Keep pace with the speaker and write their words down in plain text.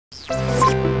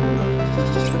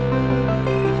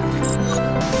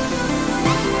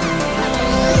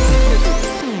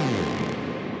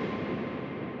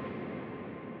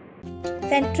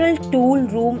Central Tool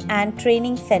Room and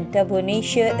Training Center,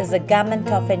 Bhubaneswar is a Government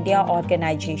of India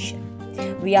organization.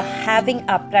 We are having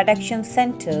a production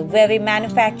center where we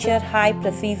manufacture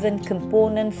high-precision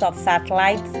components of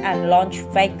satellites and launch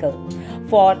vehicles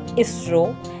for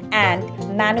ISRO and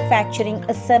manufacturing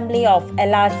assembly of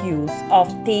LRUs of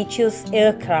Tejas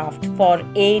aircraft for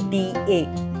ADA.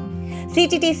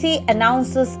 Cttc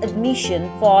announces admission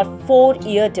for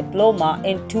 4-year diploma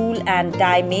in tool and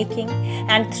die making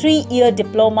and 3-year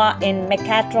diploma in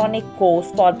mechatronic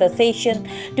course for the session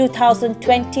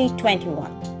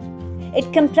 2020-21.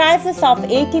 It comprises of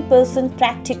 80%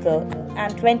 practical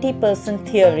and 20%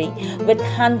 theory with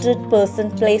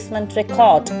 100% placement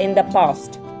record in the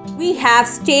past. We have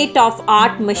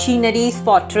state-of-art machineries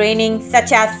for training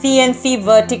such as CNC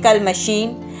vertical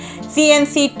machine,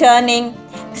 CNC turning,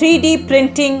 3D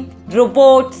printing,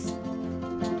 robots,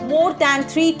 more than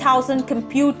 3,000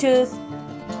 computers,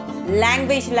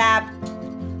 language lab,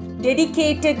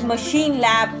 dedicated machine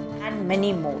lab, and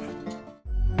many more.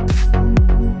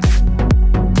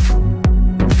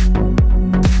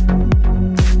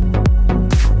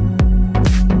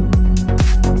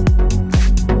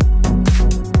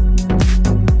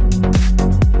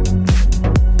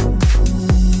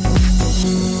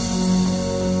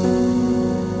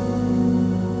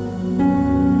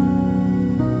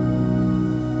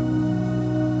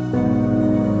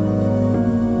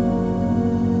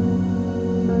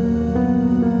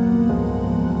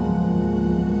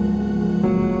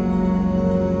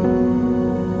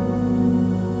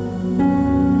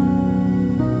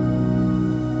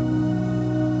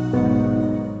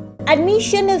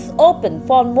 Admission is open.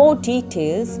 For more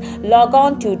details, log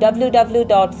on to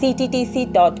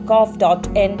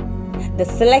www.cttc.gov.in. The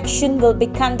selection will be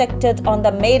conducted on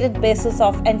the merit basis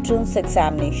of entrance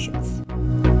examinations.